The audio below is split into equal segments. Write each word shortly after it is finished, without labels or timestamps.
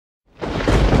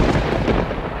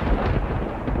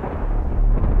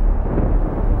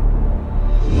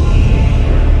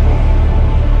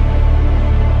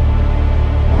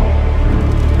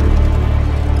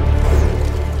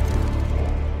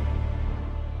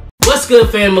good,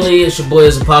 family? It's your boy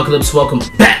IzApxcalypse. Welcome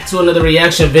back to another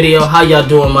reaction video. How y'all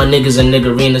doing, my niggas and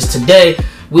niggerinas? Today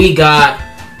we got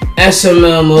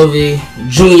SML movie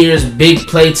Junior's Big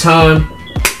Playtime.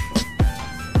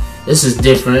 This is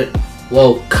different.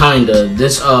 Well, kinda.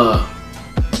 This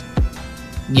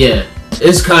yeah,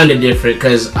 it's kinda different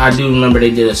because I do remember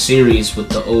they did a series with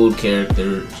the old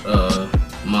character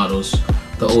models,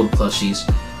 the old plushies.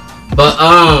 But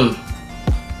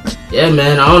yeah,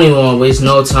 man, I don't even want to waste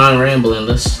no time rambling.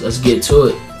 Let's get to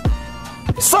it.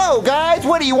 So, guys,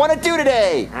 what do you want to do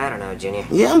today? I don't know, Junior.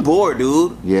 Yeah, I'm bored,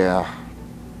 dude. Yeah.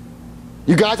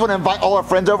 You guys want to invite all our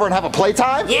friends over and have a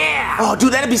playtime? Yeah! Oh,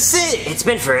 dude, that'd be sick. It's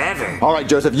been forever. All right,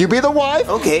 Joseph, you be the wife.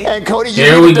 Okay. And Cody, you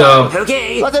Here be we the go. dog.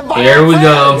 Okay. Let's invite Here our we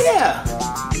go. friends. Yeah.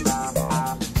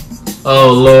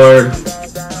 Oh Lord.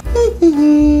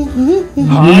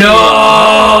 No!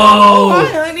 Hi,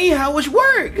 honey. How was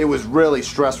work? It was really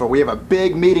stressful. We have a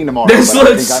big meeting tomorrow. This but I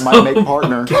looks think I so might make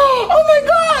partner. Oh my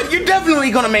God! You're definitely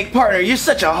gonna make partner. You're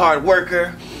such a hard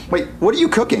worker. Wait, what are you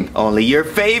cooking? Only your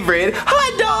favorite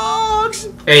hot dogs.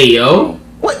 Hey yo.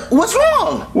 What's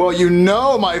wrong? Well, you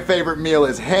know my favorite meal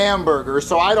is hamburgers,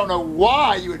 so I don't know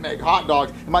why you would make hot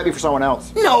dogs. It might be for someone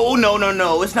else. No.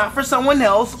 It's not for someone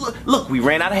else. Look, we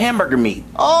ran out of hamburger meat.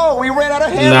 Oh, we ran out of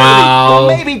hamburgers. No. Well,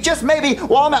 maybe, just maybe,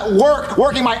 while I'm at work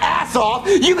working my ass off,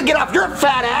 you can get off your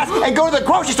fat ass and go to the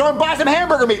grocery store and buy some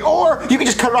hamburger meat. Or you can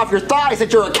just cut it off your thigh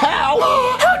since you're a cow.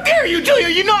 How dare you, Junior?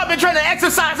 You know I've been trying to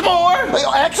exercise more.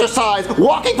 Exercise?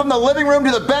 Walking from the living room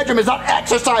to the bedroom is not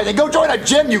exercising. Go join a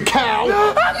gym, you cow.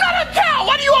 I'm not a cow.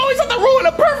 Why do you always have to ruin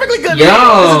a perfectly good meal?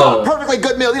 This is Yo. not a perfectly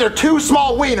good meal. These are two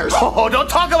small wieners. Oh, don't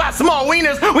talk about small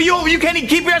wieners when you can't even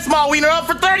keep your small wiener up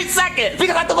for 30 seconds.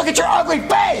 Because I have to look at your ugly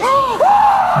face.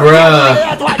 Bruh.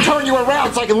 That's why I turn you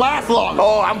around so I can last long.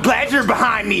 Oh, I'm glad you're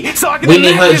behind me, so I can. We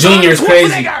need her Junior's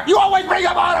crazy. You always bring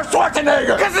up Arnold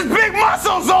Schwarzenegger. Because his big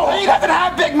muscles, though. He doesn't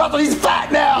have big muscles. He's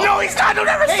fat now. No, he's not. Don't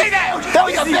ever say that. huge. No,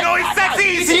 he's a big he's fat sexy.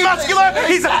 guy. He's muscular.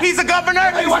 He's a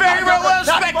governor. He's very well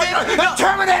respected. The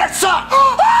Terminator sucks.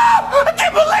 I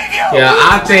can't believe you. Yeah,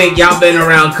 I think y'all been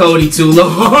around Cody too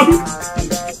long.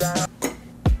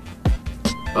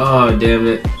 Oh damn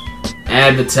it.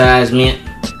 Advertisement,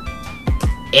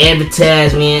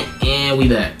 and we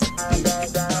back.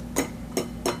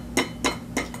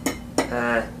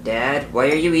 Dad, why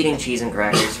are you eating cheese and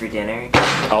crackers for dinner?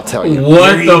 I'll tell you.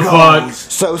 What the fuck?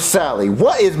 So, Sally,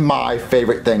 what is my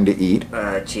favorite thing to eat?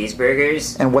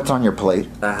 Cheeseburgers. And what's on your plate?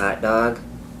 A hot dog.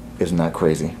 Isn't that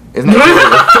crazy? Isn't that crazy?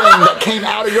 The thing that came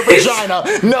out of your vagina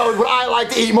knows what I like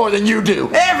to eat more than you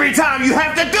do. Every time you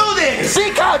have to do this.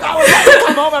 Because I would like to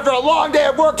come home after a long day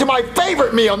of work to my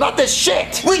favorite meal, not this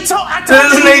shit. I told This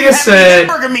you nigga have to said- eat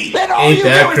hamburger meat. Then all Ain't you do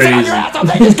that is sit on crazy? your ass all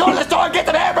day, just go to the store and get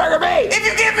some hamburger meat. If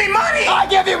you give me money. I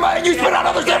give you money and you spend on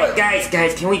other stuff.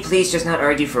 Guys, can we please just not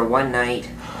argue for one night?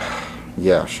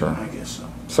 Yeah, sure. I guess so.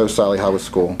 So, Sally, how was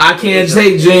school? I can't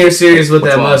take Junior serious with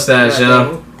that wrong? mustache,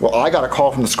 yo. Well, I got a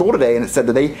call from the school today and it said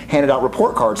that they handed out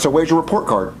report cards. So where's your report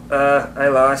card? I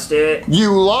lost it.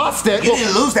 You lost it? You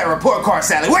didn't lose that report card,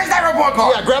 Sally. Where's that report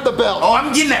card? Yeah, grab the belt. Oh,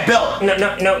 I'm getting that belt.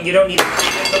 No, you don't need.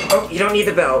 Oh, you don't need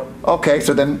the belt. Okay,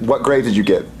 so then what grade did you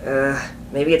get?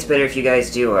 Maybe it's better if you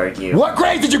guys do argue. What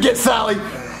grade did you get, Sally?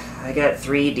 I got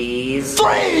 3 Ds. 3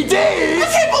 I Ds?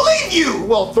 can't believe you.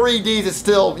 Well, 3 Ds is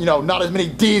still, not as many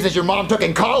Ds as your mom took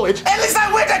in college. At least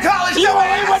I went to college. You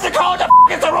only went to college, a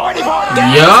f***ing sorority party.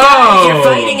 You're Yo!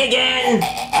 fighting again.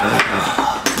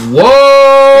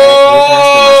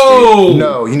 Whoa!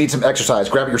 No, you need some exercise.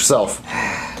 Grab it yourself.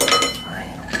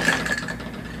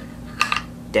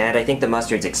 Dad, I think the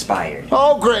mustard's expired.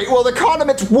 Oh, great. Well, the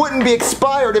condiments wouldn't be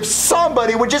expired if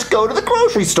somebody would just go to the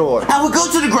grocery store. I would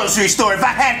go to the grocery store if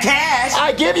I had cash.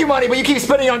 I give you money, but you keep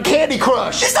spending it on Candy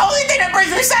Crush. It's the only thing that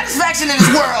brings me satisfaction in this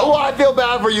world. Well, I feel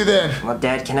bad for you then. Well,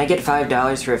 Dad, can I get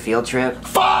 $5 for a field trip?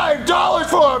 $5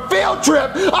 for a field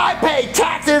trip? I pay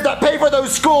taxes that pay for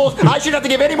those schools. I shouldn't have to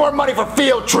give any more money for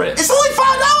field trips. It's only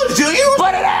 $5, Junior.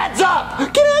 But it adds up.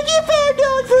 Can I get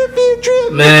 $5 for a field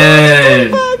trip?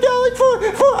 Man. $5 for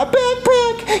a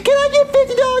backpack. Can I get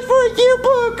 $50 for a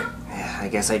yearbook? I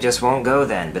guess I just won't go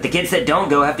then. But the kids that don't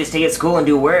go have to stay at school and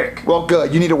do work. Well,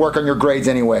 good. You need to work on your grades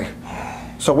anyway.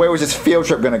 So where was this field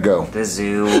trip gonna go? The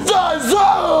zoo. The zoo!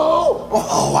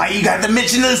 Oh, why you got to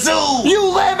mention the zoo?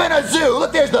 You live in a zoo!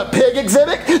 Look, there's the pig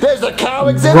exhibit, there's the cow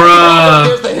exhibit, Bruh.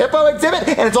 there's the hippo exhibit,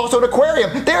 and it's also an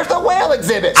aquarium. There's the whale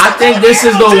exhibit. I think this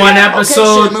is the one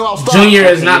episode Okay, Shamu, I'll stop. Junior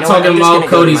is Okay, not you know what? talking I'm just about gonna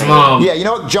go to Cody's my mom. Yeah, you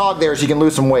know what? Jog there so you can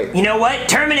lose some weight. You know what?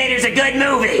 Terminator's a good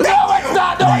movie. No, it's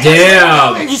not! No, it's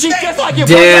Damn. not. She's just like you.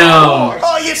 Damn.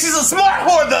 Oh, yeah, she's a smart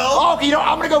whore, though. Okay,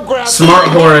 I'm gonna go grab Smart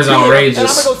whore is and I'm outrageous.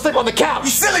 gonna go sleep on the couch. You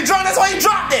silly drunk, that's why you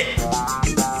dropped it.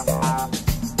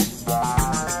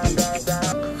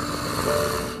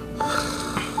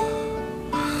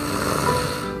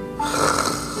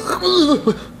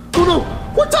 Oh no!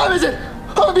 What time is it?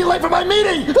 I'm gonna be late for my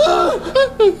meeting!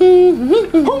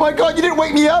 Oh my god, you didn't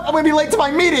wake me up? I'm gonna be late to my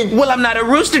meeting! Well, I'm not a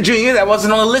rooster, Junior. That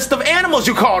wasn't on the list of animals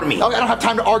you called me. Okay, I don't have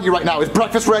time to argue right now. Is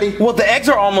breakfast ready? Well, the eggs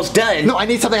are almost done. No, I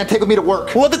need something I take with me to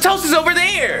work. Well, the toast is over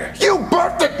there. You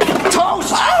burnt the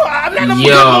toast! Oh, I'm not a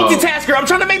good multitasker. I'm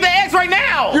trying to make the eggs right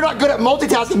now. You're not good at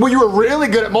multitasking. Well, you were really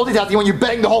good at multitasking when you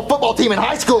banged the whole football team in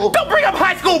high school. Don't bring up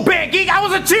high school banging. I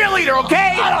was a cheerleader,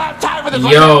 okay? I don't have time for this.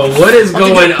 Yo, what is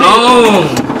going on?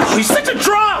 He's such a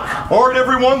drunk. All right,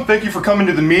 everyone. Thank you for coming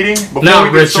to the meeting. Before No, we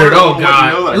get Richard. started, Oh, I wanna let you know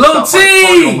God. that I Little stopped by T!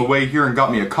 Target on the way here and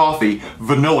got me a coffee,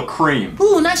 vanilla cream.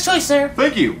 Ooh, nice choice, sir.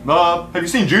 Thank you. Have you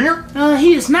seen Junior?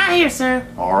 He is not here, sir.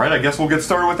 All right, I guess we'll get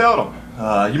started without him.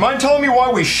 You mind telling me why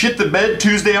we shit the bed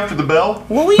Tuesday after the bell?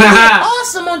 Well, we did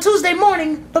awesome on Tuesday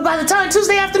morning, but by the time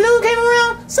Tuesday afternoon came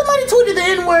around, somebody tweeted the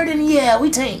N-word, and yeah, we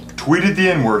tanked. Tweeted the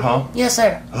N-word, huh? Yes,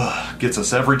 sir. Gets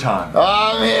us every time.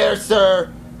 I'm here, sir.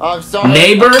 I'm sorry.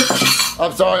 Neighbor?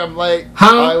 I'm sorry I'm late.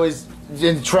 Huh? I was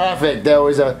in traffic. There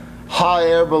was a hot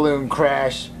air balloon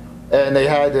crash, and they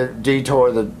had to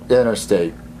detour the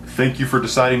interstate. Thank you for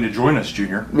deciding to join us,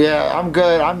 Junior. Yeah, I'm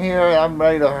good. I'm here. I'm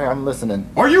ready to. I'm listening.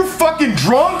 Are you fucking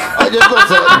drunk? I just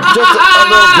listen. Just a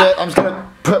little bit. I'm just gonna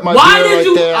put my Why beer did right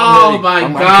you? there. Oh my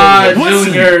God,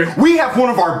 Junior. We have one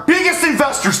of our biggest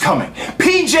investors coming,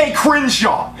 PJ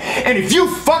Crenshaw. And if you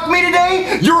fuck me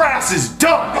today, your ass is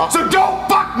done. So don't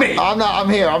fuck me. I'm not. I'm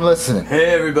here. I'm listening. Hey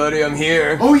everybody, I'm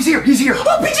here. Oh, he's here. He's here.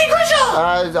 Oh, PJ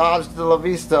Crenshaw! Hasta la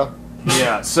vista.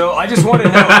 Yeah, so I just want to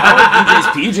know, how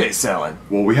are PJ's selling?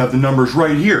 Well, we have the numbers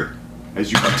right here,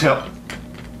 as you can tell.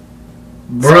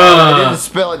 I Bruh. didn't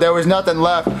spill it. There was nothing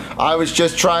left. I was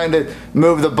just trying to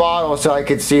move the bottle so I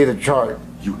could see the chart.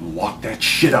 You lock that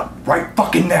shit up right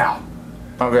fucking now.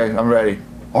 Okay, I'm ready.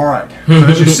 All right. So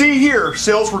as you see here,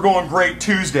 sales were going great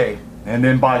Tuesday. And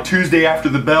then by Tuesday after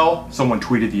the bell, someone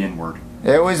tweeted the N-word.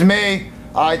 It was me.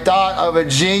 I thought of a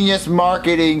genius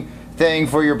marketing thing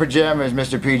for your pajamas,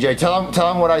 Mr. PJ. Tell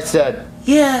him what I said.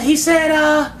 Yeah, he said,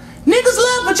 niggas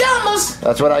love pajamas.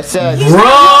 That's what I said. Bro!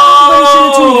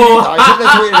 I shouldn't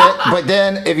have tweeted it, but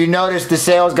then if you notice, the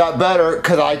sales got better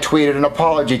because I tweeted an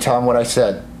apology. Tell him what I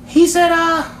said. He said,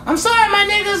 I'm sorry, my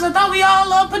niggas. I thought we all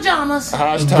love pajamas.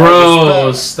 Hashtag Bro,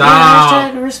 respect. stop.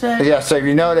 Yeah, hashtag respect. Yeah, so if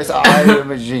you notice, I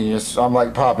am a genius. I'm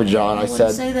like Papa John. I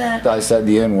wouldn't say that. I said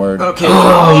the N-word. Okay, Oh,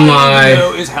 all I need my. to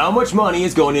know is how much money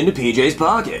is going into PJ's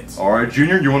pockets. All right,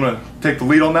 Junior, you want to take the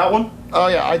lead on that one? Oh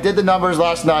yeah, I did the numbers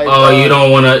last night. Oh, you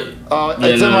don't want to.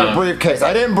 It's in my briefcase.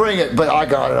 I didn't bring it, but I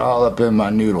got it all up in my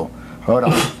noodle. Hold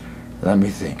on. Let me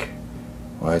think.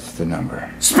 What's the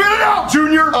number? Spit it out,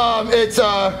 Junior! It's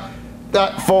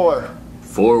that 4.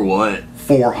 For what?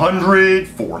 400,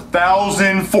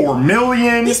 4,000, 4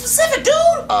 million. Be specific,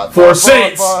 dude. 4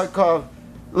 cents.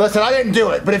 Listen, I didn't do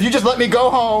it, but if you just let me go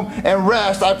home and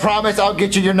rest, I promise I'll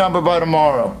get you your number by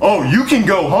tomorrow. Oh, you can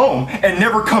go home and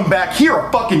never come back here a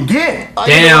fucking again. I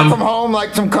Damn. From home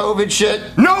like some COVID shit.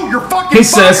 No, you're fucking He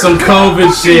said fired. some Get COVID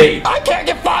off shit. I can't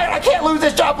get fired. I can't lose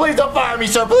this job. Please don't fire me,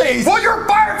 sir. Please. Well, you're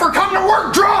fired for coming to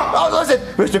work drunk. Oh, listen,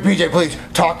 Mr. PJ, please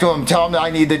talk to him. Tell him that I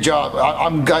need the job.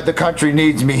 I'm glad the country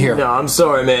needs me here. No, I'm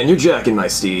sorry, man. You're jacking my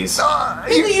steez.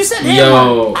 You said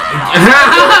Yo.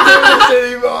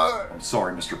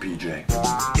 Sorry, Mr. PJ.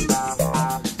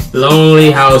 Lonely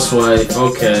housewife.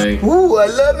 Okay. Ooh, I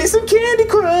love me some Candy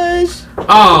Crush.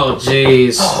 Oh,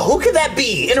 jeez. Who could that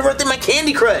be? Interrupting my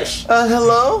Candy Crush.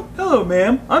 Hello? Hello,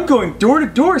 ma'am. I'm going door to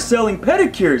door selling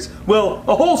pedicures. Well,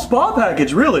 a whole spa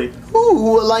package, really.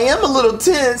 Ooh, well, I am a little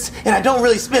tense, and I don't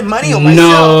really spend money on myself.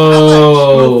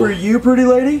 No. Well, for you, pretty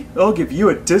lady, I'll give you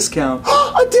a discount.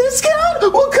 A discount?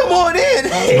 Well, come on in.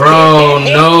 Bro,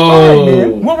 no.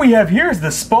 What we have here is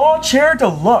the Spa Chair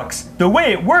Deluxe. The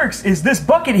way it works is this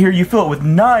bucket here, you fill it with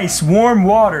nice warm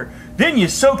water. Then you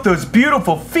soak those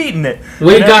beautiful feet in it.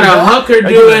 We And got after a that, hooker I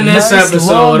give doing a this nice,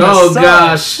 episode. long Oh, massage.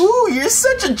 gosh. Ooh, you're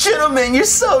such a gentleman. You're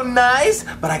so nice.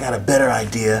 But I got a better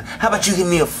idea. How about you give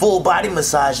me a full body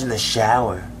massage in the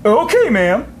shower? Okay,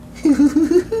 ma'am.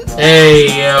 Hey,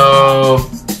 yo.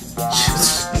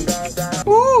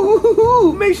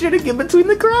 Ooh, make sure to get between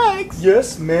the cracks.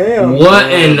 Yes, ma'am.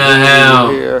 What in the hell?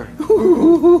 Here.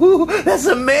 Ooh, that's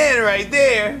a man right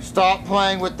there. Stop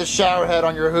playing with the shower head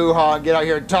on your hoo-ha and get out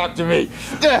here and talk to me.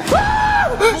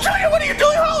 Junior, what are you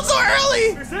doing home so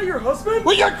early? Is that your husband?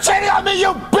 Well, you're cheating on me,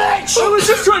 you bitch! I was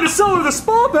just trying to sell her the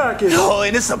spa package. Oh,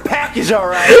 and it's a package, all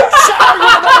right.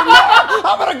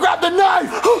 I'm gonna grab the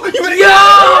knife!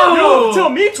 Yo! Don't tell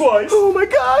me twice. Oh my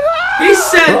God! He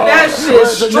said that shit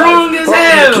Where's the strong knife? as I'm gonna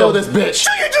hell. kill this bitch.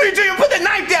 Junior, put the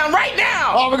knife down right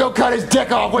now! I'm gonna go cut his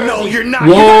dick off. Where No, is he? you're not. Whoa,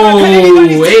 You're not gonna cut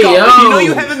anybody's dick hey, off. yo. You know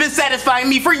you haven't been satisfying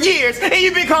me for years, and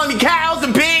you've been calling me cows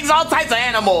and pigs, all types of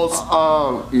animals.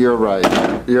 Oh, you're right.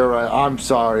 You're right. I'm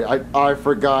sorry. I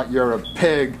forgot you're a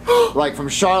pig. Like from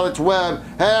Charlotte's Web.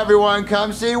 Hey, everyone,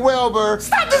 come see Wilbur.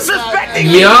 Stop disrespecting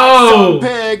me. Yo. Some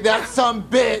pig. That's some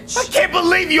bitch. I can't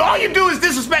believe you. All you do is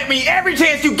disrespect me every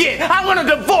chance you get. I want a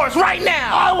divorce right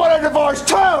now. I want a divorce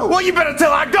too. Well, you better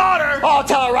tell our daughter. I'll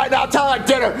tell her right now. Tell her at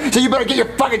dinner. So you better get your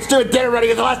fucking stupid dinner ready.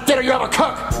 It's the last dinner you ever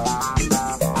cook.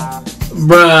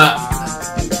 Bruh.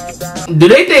 Do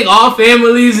they think all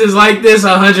families is like this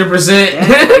 100%? Dad,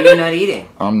 why are you not eating?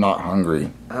 I'm not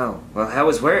hungry. Oh, well, how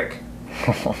was work?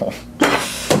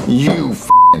 You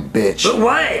f***ing bitch. But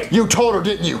what? You told her,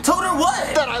 didn't you? Told her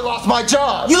what? That I lost my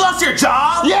job. You lost your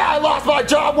job? Yeah, I lost my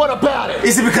job. What about it?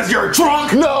 Is it because you're a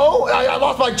drunk? No, I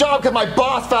lost my job because my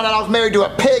boss found out I was married to a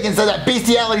pig and said that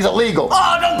bestiality is illegal.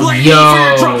 Oh, don't blame Yo. me for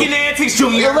your drunken antics, You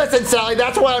Junior. listen, Sally,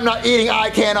 that's why I'm not eating I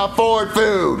can't afford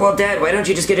food. Well, Dad, why don't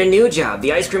you just get a new job?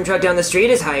 The ice cream truck down the street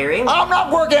is hiring. I'm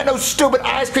not working at no stupid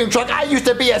ice cream truck. I used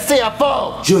to be a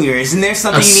CFO. Junior, isn't there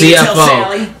something A you need to tell CFO.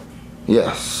 Sally?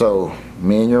 Yes, so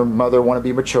me and your mother want to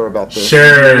be mature about this.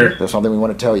 Sure. There's something we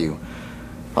want to tell you.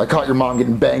 I caught your mom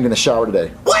getting banged in the shower today.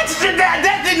 What?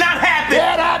 That did not happen.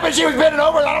 Yeah, it happened. She was bending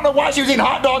over. I don't know why she was eating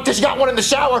hot dog till she got one in the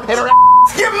shower and her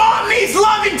Your mom needs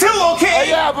loving too, okay?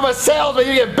 yeah, from a salesman,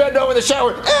 you get bent over in the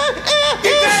shower. Your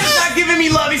dad's not giving me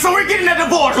loving, so we're getting a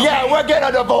divorce. Yeah, we're getting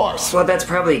a divorce. Well, that's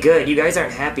probably good. You guys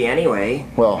aren't happy anyway.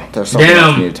 Well, there's something else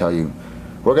Damn. I need to tell you.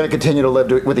 We're going to continue to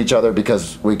live with each other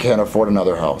because we can't afford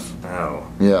another house. Oh.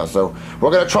 Yeah, so we're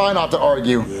going to try not to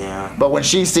argue. Yeah. But when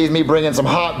she sees me bringing some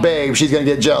hot babe, she's going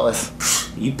to get jealous.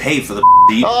 You paid for the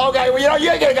Oh, okay, well, you know,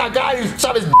 you ain't going to got a guy who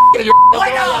shoved his in your Why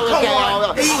not? Come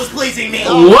on. He was pleasing me.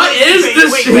 What is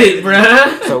this shit,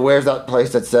 bruh? So where's that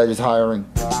place that said he's hiring?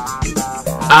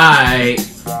 Alright.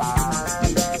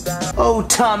 Oh,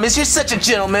 Thomas, you're such a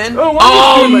gentleman. Oh,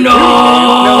 Oh, no!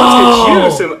 Now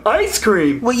let's get you some ice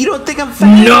cream. Well, you don't think I'm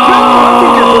fat?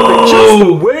 Just the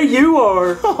No! way you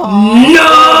are.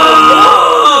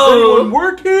 No! Anyone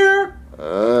work here?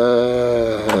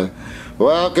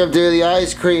 Welcome to the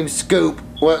ice cream scoop.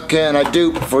 What can I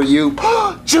do for you?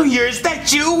 Junior, is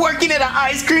that you working at an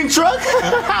ice cream truck?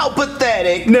 How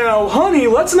pathetic. Now, honey,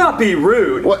 let's not be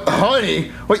rude. What,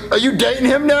 honey? Wait, are you dating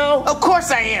him now? Of course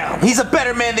I am. He's a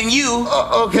better man than you.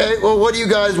 Okay, well, what do you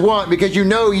guys want? Because you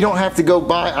know you don't have to go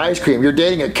buy ice cream. You're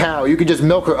dating a cow. You can just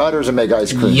milk her udders and make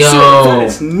ice cream. That Yo.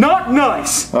 is not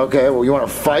nice. Okay, well, you want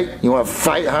to fight? You want to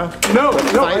fight, huh? No,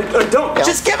 Fight? I don't.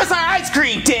 Just give us our ice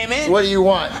cream, damn it. What do you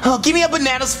want? Oh, give me a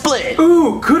banana split.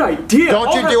 Ooh, good idea.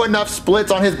 Don't you All do right. enough splits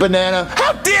on his banana?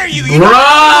 How dare you? You don't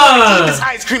Bruh! eat this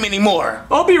ice cream anymore.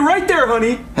 I'll be right there,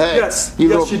 honey. Hey, Yes, you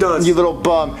yes, little, she does. You little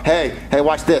bum. Hey,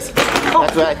 watch this.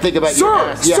 That's what I think about Sir, your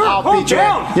ass. Yeah, sir, I'll calm beat your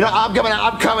down. ass. You know, I'm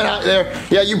coming out there.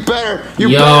 Yeah, you better. You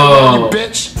Yo. better, you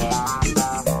bitch.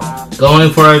 Going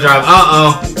for a drive.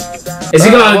 Uh-oh. Is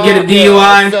he gonna get a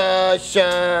DUI?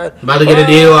 About to get a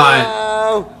DUI.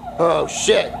 Oh,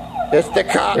 shit. It's the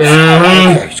cops.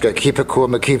 Mhm. Okay, just gotta keep it cool.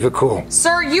 I'm gonna keep it cool.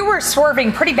 Sir, you were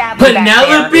swerving pretty badly back there.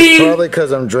 Penelope? Probably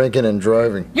because I'm drinking and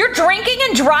driving. You're drinking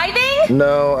and driving?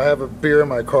 No, I have a beer in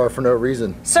my car for no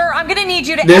reason. Sir, I'm gonna need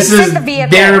you to This exit is the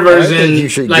vehicle. their I think version, you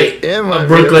should like get in my a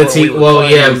Brooklyn vehicle T. with Well, the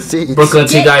yeah, fucking seats. Brooklyn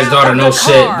T. Get Guy's out daughter, of no the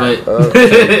shit, car. but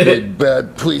Big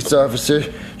bad police officer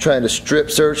trying to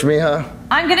strip search me, huh?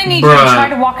 I'm gonna need you to Bruh. try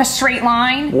to walk a straight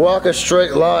line. Walk a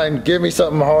straight line. Give me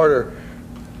something harder.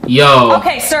 yo,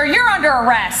 Okay, sir, you're under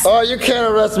arrest. Oh, you can't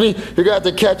arrest me. You're gonna have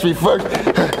to catch me first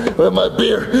with my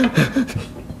beer.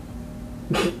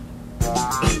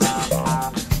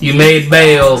 you made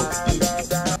bail.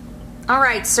 All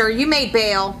right, sir, you made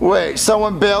bail. Wait,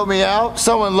 someone bailed me out?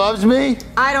 Someone loves me?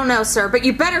 I don't know, sir, but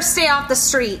you better stay off the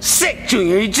street. Sick,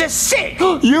 Junior. You're just sick.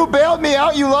 You bailed me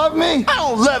out? You love me? I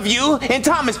don't love you, and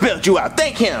Thomas bailed you out.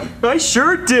 Thank him. I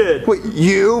sure did. Wait,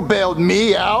 you bailed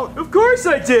me out? Of course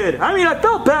I did. I mean, I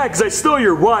felt bad because I stole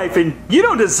your wife, and you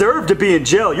don't deserve to be in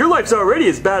jail. Your life's already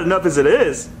as bad enough as it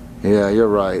is. Yeah, you're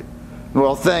right.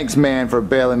 Well, thanks, man, for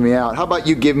bailing me out. How about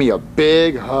you give me a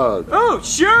big hug? Oh,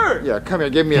 sure. Yeah, come here,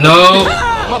 give me a No,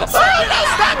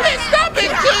 Stop it,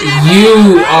 Junior.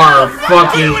 you are a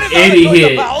fucking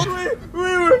idiot. We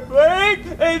were playing,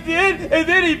 and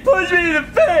then he punched me in the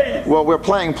face. Well, we're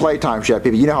playing Playtime, Chef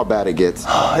Pee-Pee. You know how bad it gets.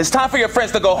 It's time for your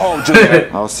friends to go home, Junior.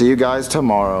 I'll see you guys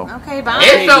tomorrow. Okay, bye.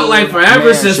 It felt like forever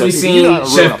Man, since we Chef, seen you gotta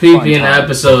ruin Chef a Pee fun Pee in the time.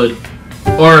 episode,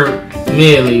 or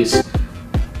me at least.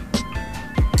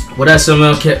 What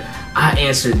SML kept? I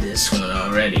answered this one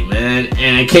already, man.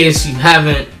 And in case you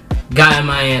haven't gotten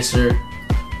my answer,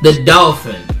 the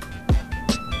dolphin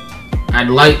I'd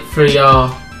like for y'all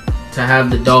to have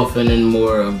the dolphin in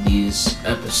more of these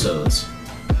episodes.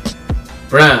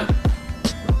 Bruh.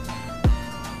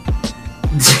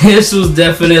 This was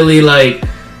definitely like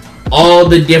all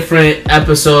the different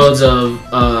episodes of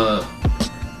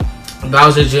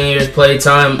Bowser Jr.'s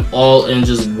Playtime all in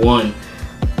just one.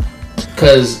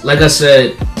 Cause like I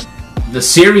said, the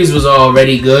series was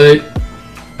already good.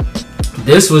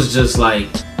 This was just like,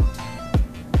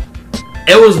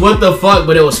 it was what the fuck,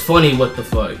 but it was funny what the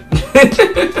fuck.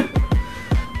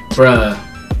 Bruh.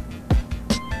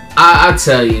 I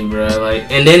tell you, bruh.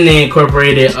 Like, and then they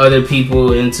incorporated other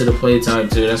people into the Playtime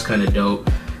too. That's kind of dope.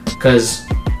 Cause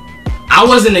I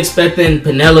wasn't expecting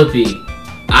Penelope.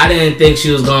 I didn't think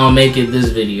she was gonna make it this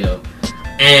video.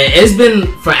 And it's been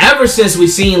forever since we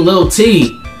seen Lil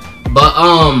T. But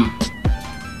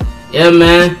yeah,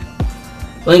 man.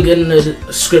 Link in the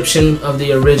description of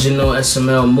the original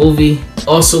SML movie.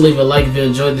 Also leave a like if you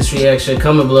enjoyed this reaction.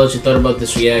 Comment below what you thought about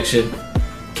this reaction.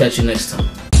 Catch you next time.